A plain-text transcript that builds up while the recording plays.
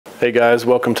Hey guys,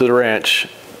 welcome to the ranch.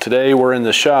 Today we're in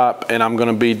the shop and I'm going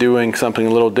to be doing something a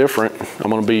little different.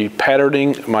 I'm going to be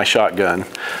patterning my shotgun.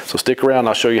 So stick around,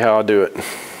 I'll show you how I do it.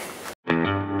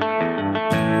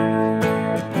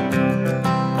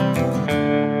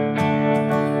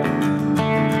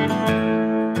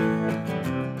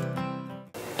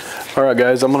 All right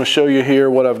guys, I'm going to show you here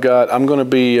what I've got. I'm going to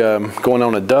be going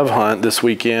on a dove hunt this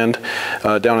weekend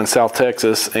down in South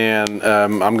Texas, and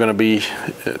I'm going to be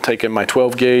taking my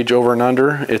 12 gauge over and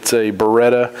under. It's a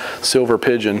Beretta Silver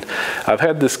Pigeon. I've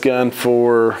had this gun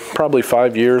for probably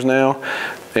 5 years now,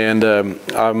 and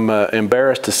I'm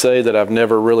embarrassed to say that I've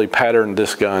never really patterned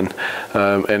this gun.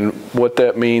 And what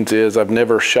that means is I've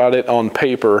never shot it on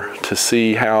paper to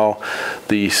see how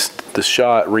the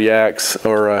shot reacts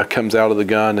or comes out of the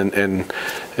gun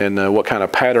and what kind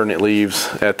of pattern it leaves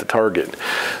at the target.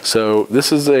 So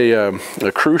this is a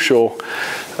crucial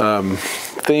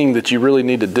thing that you really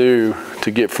need to do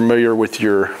to get familiar with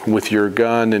your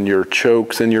gun and your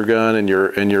chokes in your gun and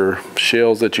your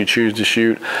shells that you choose to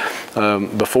shoot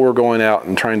before going out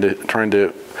and trying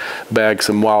to bag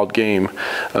some wild game.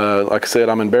 Like I said,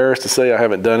 I'm embarrassed to say I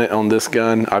haven't done it on this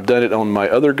gun. I've done it on my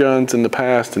other guns in the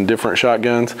past and different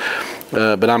shotguns,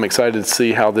 but I'm excited to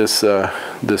see how this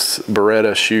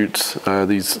Beretta shoots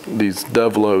these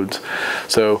dove loads.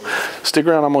 So stick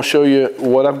around, I'm going to show you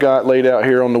what I've got laid out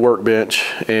here on the workbench,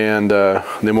 and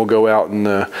then we'll go out in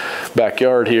the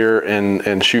backyard here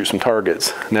and shoot some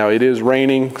targets. Now it is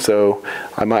raining, so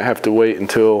I might have to wait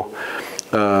until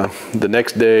the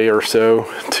next day or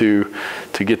so to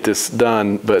get this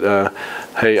done, but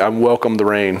hey, I welcome the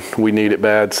rain. We need it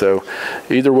bad. So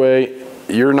either way,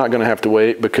 you're not going to have to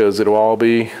wait because it'll all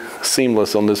be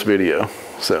seamless on this video.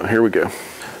 So here we go.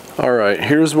 All right,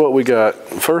 here's what we got.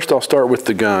 First, I'll start with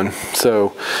the gun.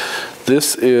 So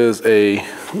this is a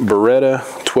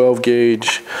Beretta 12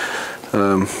 gauge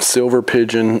Silver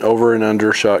Pigeon over and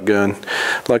under shotgun.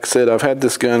 Like I said, I've had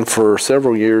this gun for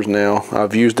several years now.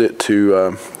 I've used it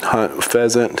to hunt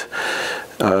pheasant,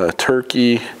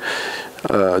 turkey,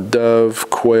 dove,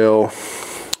 quail,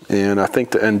 and I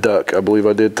think and duck. I believe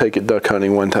I did take it duck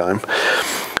hunting one time.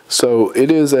 So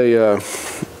it is a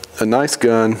nice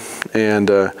gun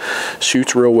and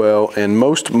shoots real well. And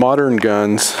most modern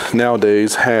guns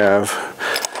nowadays have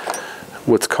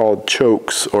what's called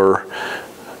chokes, or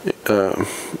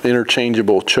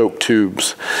interchangeable choke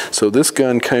tubes. So this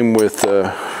gun came with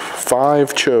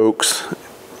 5 chokes,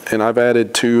 and I've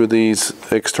added 2 of these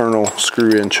external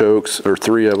screw-in chokes, or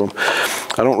 3 of them.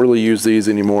 I don't really use these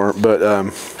anymore, but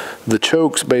the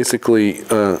chokes basically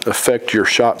affect your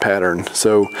shot pattern.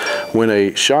 So when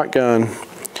a shotgun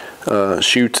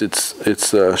shoots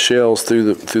its shells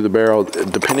through the barrel,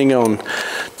 depending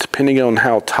on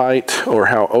how tight or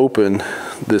how open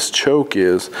this choke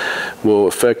is, will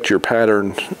affect your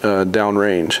pattern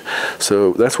downrange.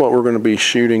 So that's what we're going to be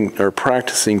shooting or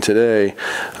practicing today,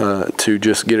 to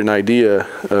just get an idea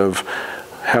of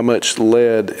how much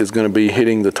lead is going to be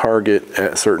hitting the target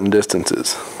at certain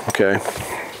distances. Okay.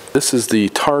 This is the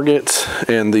targets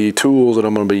and the tools that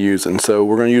I'm going to be using. So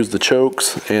we're going to use the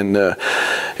chokes, and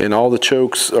all the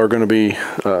chokes are going to be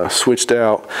switched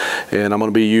out, and I'm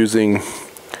going to be using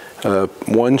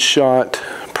 1 shot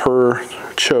per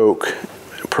choke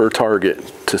per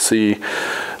target to see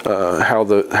how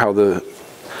the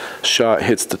shot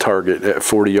hits the target at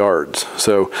 40 yards.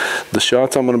 So the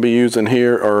shots I'm going to be using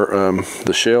here are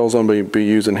the shells I'm going to be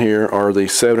using here are the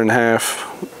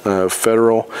 7.5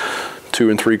 Federal 2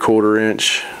 3/4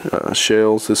 inch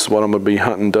shells. This is what I'm going to be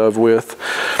hunting dove with.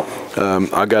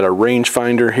 I got a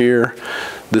rangefinder here.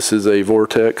 This is a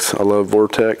Vortex. I love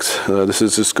Vortex. This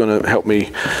is just going to help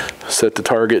me set the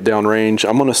target downrange.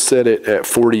 I'm going to set it at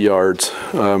 40 yards.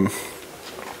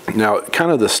 Now,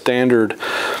 kind of the standard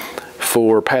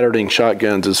for patterning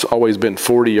shotguns has always been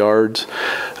 40 yards,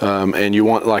 and you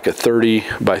want like a 30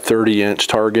 by 30 inch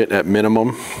target at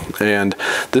minimum. And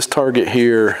this target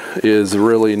here is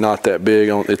really not that big.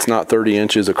 It's not 30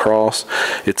 inches across.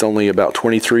 It's only about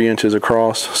 23 inches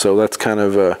across. So that's kind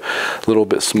of a little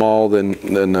bit small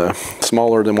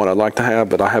smaller than what I'd like to have,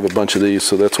 but I have a bunch of these,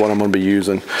 so that's what I'm going to be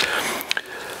using.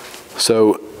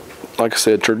 So like I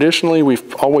said, traditionally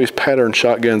we've always patterned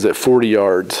shotguns at 40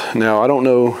 yards. Now I don't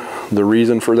know the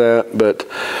reason for that, but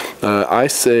I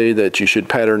say that you should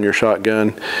pattern your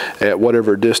shotgun at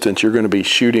whatever distance you're going to be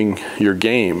shooting your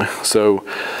game. So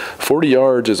 40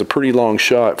 yards is a pretty long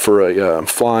shot for a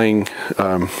flying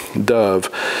dove.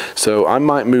 So I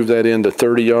might move that into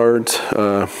 30 yards.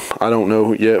 I don't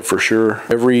know yet for sure.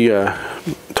 Every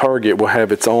target will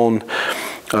have its own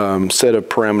set of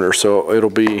parameters. So it'll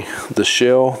be the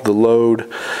shell, the load,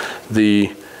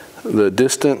 the the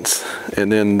distance,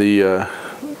 and then the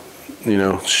you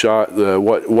know, shot,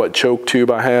 what choke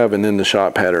tube I have, and then the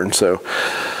shot pattern. So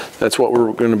that's what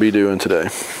we're going to be doing today.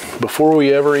 Before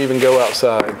we ever even go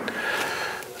outside,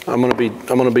 I'm going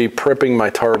to be prepping my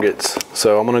targets.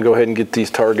 So I'm going to go ahead and get these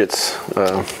targets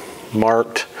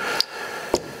marked,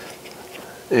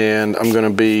 and I'm going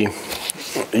to be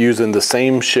using the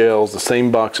same shells, the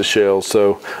same box of shells,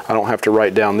 so I don't have to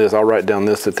write down this. I'll write down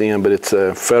this at the end, but it's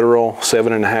a Federal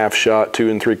 7.5 shot,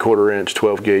 2 3/4 inch,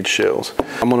 12 gauge shells.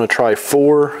 I'm going to try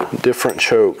 4 different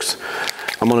chokes.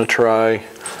 I'm going to try,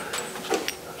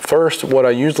 first, what I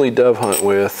usually dove hunt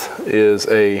with is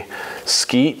a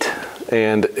skeet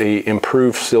and a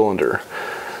improved cylinder.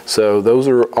 So those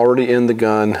are already in the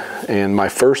gun, and my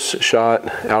first shot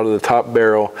out of the top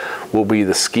barrel will be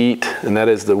the skeet, and that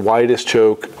is the widest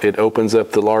choke. It opens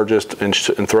up the largest and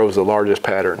throws the largest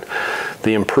pattern.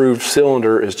 The improved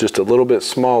cylinder is just a little bit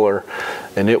smaller,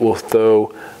 and it will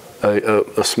throw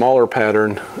a smaller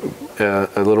pattern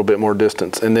a little bit more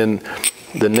distance. And then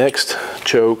the next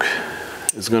choke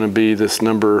is going to be this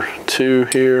number 2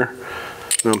 here.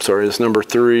 No, I'm sorry, this number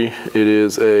 3. It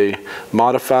is a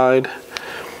modified.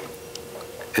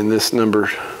 And this number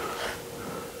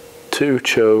 2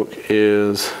 choke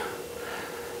is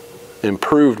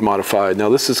improved modified. Now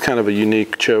this is kind of a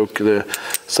unique choke.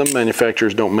 Some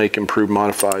manufacturers don't make improved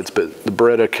modifieds, but the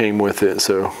Beretta came with it,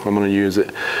 so I'm going to use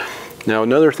it. Now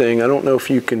another thing, I don't know if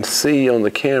you can see on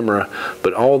the camera,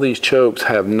 but all these chokes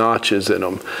have notches in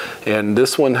them, and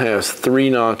this one has 3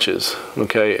 notches.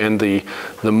 Okay, and the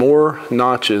more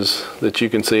notches that you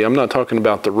can see, I'm not talking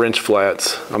about the wrench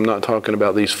flats, I'm not talking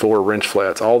about these 4 wrench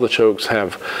flats. All the chokes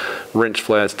have wrench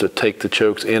flats to take the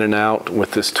chokes in and out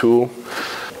with this tool.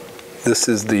 This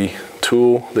is the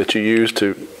tool that you use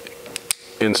to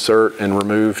insert and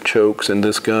remove chokes in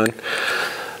this gun.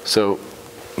 So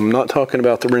I'm not talking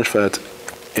about the wrench flats.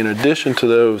 In addition to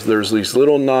those, there's these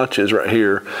little notches right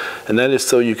here, and that is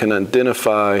so you can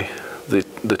identify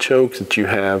the choke that you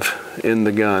have in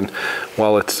the gun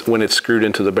when it's screwed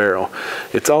into the barrel.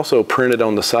 It's also printed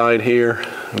on the side here,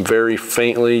 very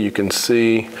faintly. You can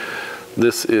see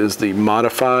this is the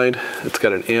modified. It's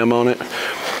got an M on it,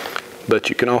 but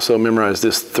you can also memorize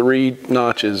this 3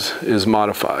 notches is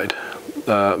modified.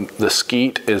 The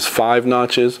skeet is 5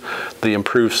 notches, the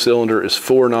improved cylinder is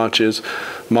 4 notches,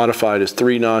 modified is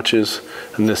 3 notches,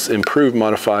 and this improved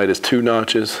modified is 2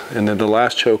 notches. And then the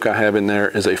last choke I have in there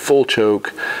is a full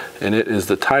choke, and it is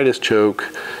the tightest choke,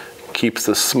 keeps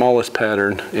the smallest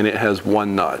pattern, and it has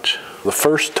 1 notch. The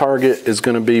first target is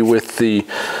going to be with the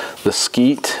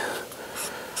skeet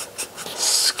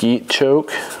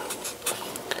choke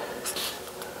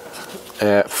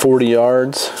at 40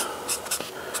 yards.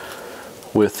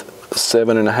 With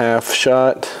 7.5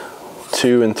 shot,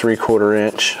 2 3/4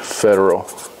 inch Federal.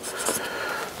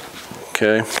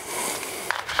 Okay.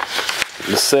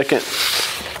 The second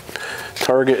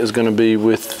target is going to be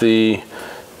with the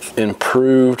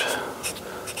improved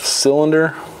cylinder,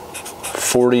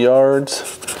 40 yards,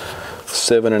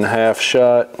 7.5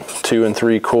 shot, 2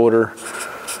 3/4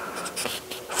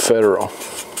 Federal.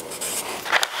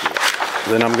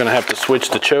 Then I'm going to have to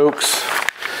switch the chokes.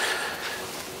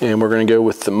 And we're going to go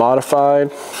with the modified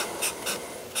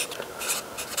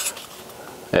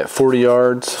at 40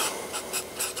 yards.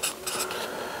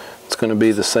 It's going to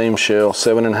be the same shell,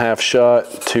 7.5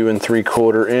 shot, 2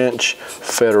 3/4 inch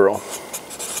Federal.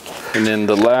 And then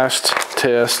the last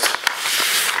test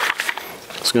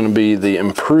is going to be the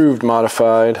improved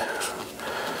modified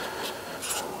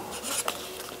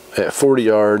at 40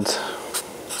 yards,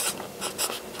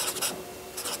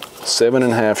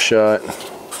 7.5 shot,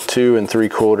 2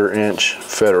 3/4 inch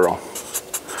Federal.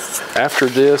 After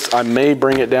this, I may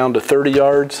bring it down to 30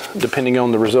 yards, depending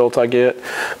on the result I get,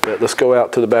 but let's go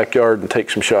out to the backyard and take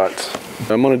some shots.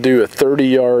 I'm gonna do a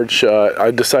 30-yard shot.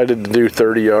 I decided to do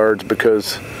 30 yards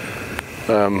because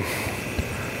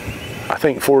I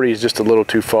think 40 is just a little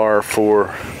too far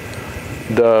for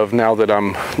dove now that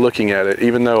I'm looking at it.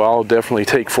 Even though I'll definitely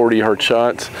take 40-yard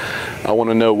shots, I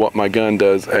wanna know what my gun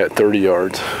does at 30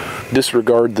 yards.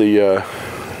 Disregard the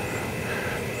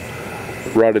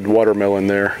rotted watermelon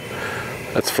there.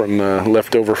 That's from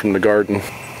leftover from the garden.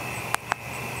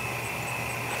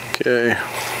 Okay,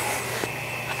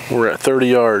 we're at 30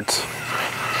 yards.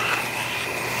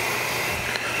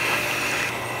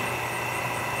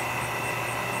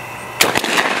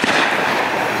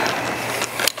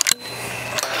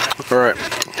 All right,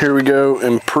 here we go.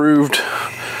 Improved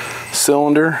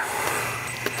cylinder,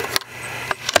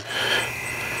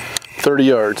 30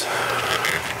 yards.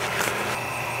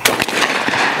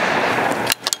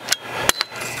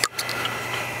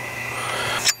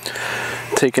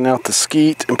 taking out the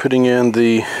skeet and putting in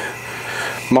the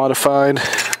modified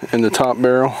in the top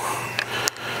barrel.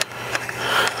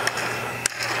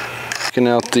 Taking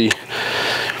out the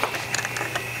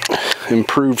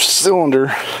improved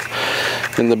cylinder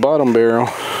in the bottom barrel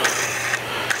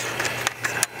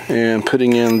and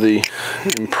putting in the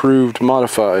improved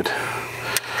modified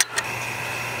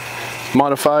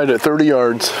at 30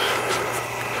 yards.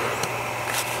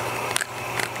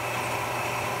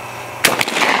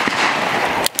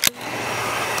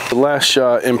 The last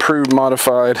shot, improved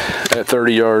modified at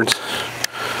 30 yards.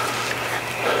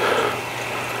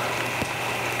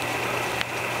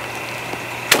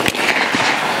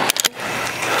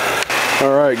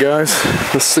 Alright guys,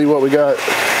 let's see what we got.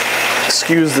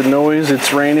 Excuse the noise,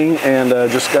 it's raining, and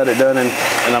just got it done,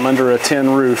 and I'm under a tin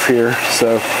roof here.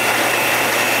 So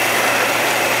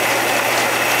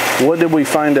what did we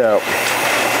find out?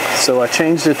 So I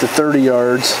changed it to 30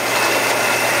 yards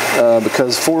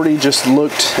because 40 just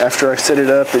looked, after I set it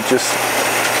up, it just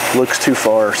looks too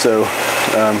far. So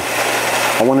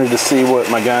I wanted to see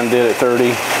what my gun did at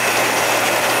 30,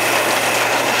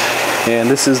 and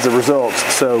this is the results.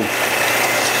 So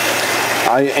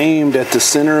I aimed at the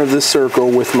center of this circle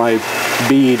with my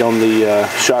bead on the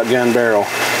shotgun barrel.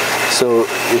 So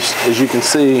as you can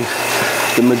see,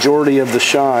 the majority of the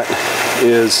shot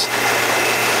is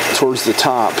towards the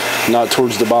top, not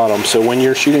towards the bottom. So when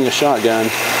you're shooting a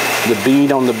shotgun, the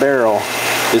bead on the barrel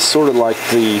is sort of like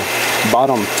the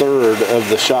bottom third of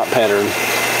the shot pattern,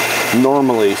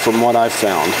 normally, from what I've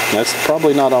found. That's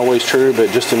probably not always true,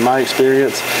 but just in my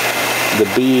experience, the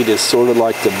bead is sort of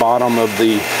like the bottom of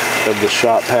the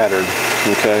shot pattern.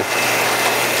 Okay,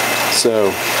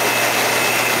 so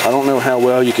I don't know how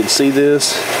well you can see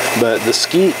this, but the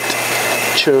skeet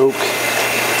choke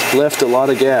left a lot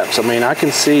of gaps. I mean, I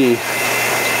can see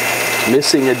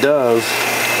missing a dove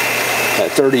at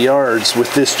 30 yards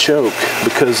with this choke,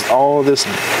 because all this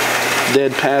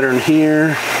dead pattern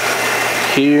here,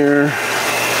 here,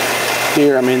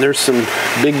 here, I mean, there's some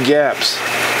big gaps.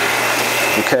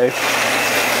 Okay,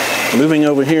 moving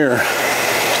over here,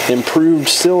 improved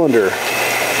cylinder,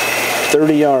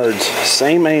 30 yards,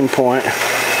 same aim point.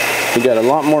 We got a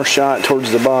lot more shot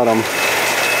towards the bottom.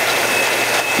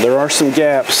 There are some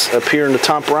gaps up here in the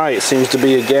top right. It seems to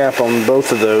be a gap on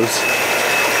both of those,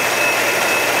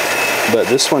 but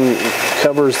this one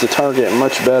covers the target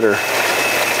much better.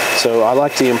 So I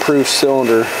like the improved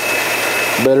cylinder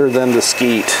better than the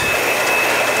skeet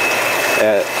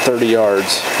at 30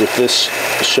 yards with this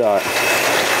shot.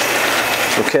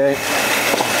 Okay,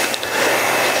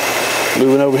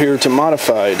 moving over here to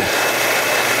modified,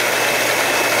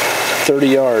 30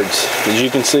 yards. As you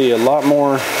can see, a lot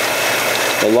more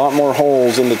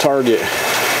holes in the target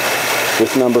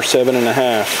with number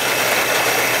 7.5,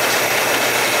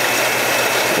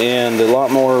 and a lot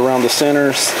more around the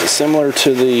center. Similar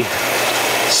to the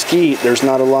skeet, there's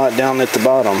not a lot down at the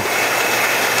bottom.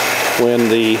 When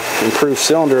the improved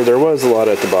cylinder, there was a lot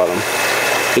at the bottom.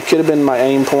 It could have been my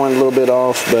aim point a little bit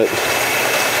off, but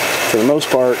for the most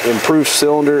part, improved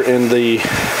cylinder and the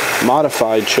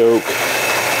modified choke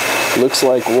looks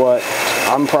like what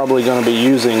I'm probably going to be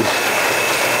using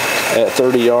at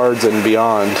 30 yards and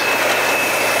beyond.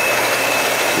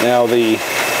 Now the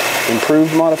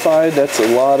improved modified, that's a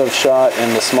lot of shot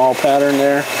in the small pattern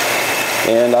there,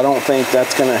 and I don't think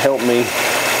that's going to help me,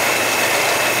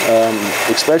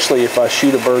 especially if I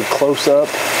shoot a bird close up.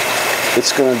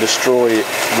 It's going to destroy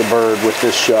the bird with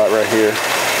this shot right here.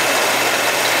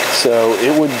 So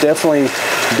it would definitely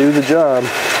do the job,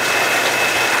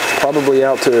 probably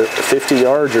out to 50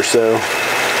 yards or so,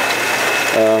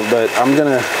 but I'm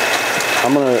gonna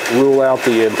rule out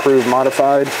the improved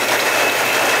modified,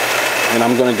 and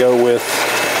I'm gonna go with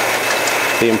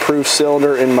the improved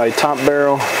cylinder in my top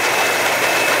barrel,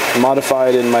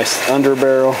 modified in my under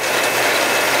barrel,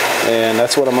 and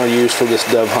that's what I'm gonna use for this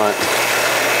dove hunt.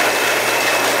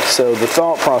 So the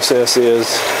thought process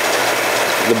is,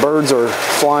 the birds are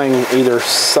flying either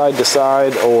side to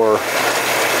side or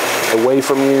away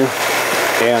from you,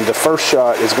 and the first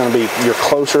shot is going to be your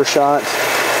closer shot,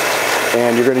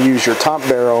 and you're going to use your top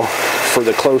barrel for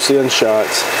the close in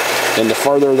shots, and the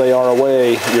farther they are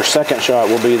away, your second shot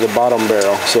will be the bottom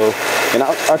barrel. So, and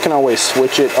I can always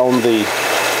switch it on the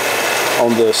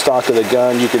stock of the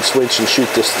gun. You can switch and shoot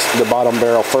the bottom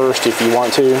barrel first if you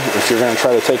want to. If you're going to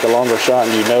try to take a longer shot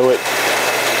and you know it,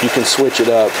 you can switch it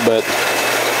up. But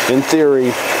in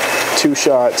theory, 2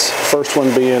 shots, first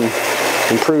one being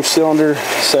improved cylinder,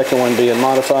 second one being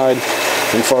modified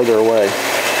and farther away.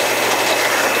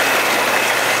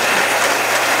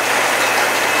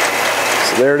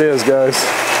 So there it is, guys.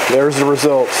 There's the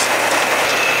results.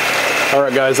 All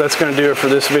right, guys, that's going to do it for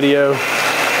this video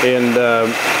and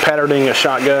patterning a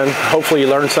shotgun. Hopefully you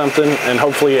learned something, and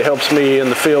hopefully it helps me in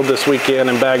the field this weekend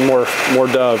and bag more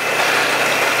dove.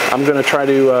 I'm going to try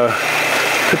to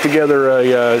put together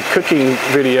a cooking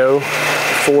video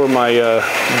for my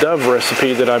dove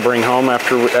recipe that I bring home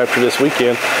after this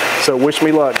weekend. So wish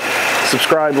me luck.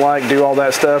 Subscribe, like, do all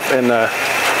that stuff, and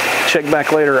check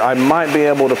back later. I might be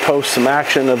able to post some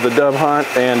action of the dove hunt,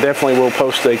 and definitely will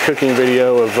post a cooking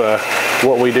video of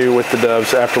what we do with the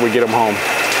doves after we get them home.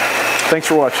 Thanks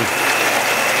for watching.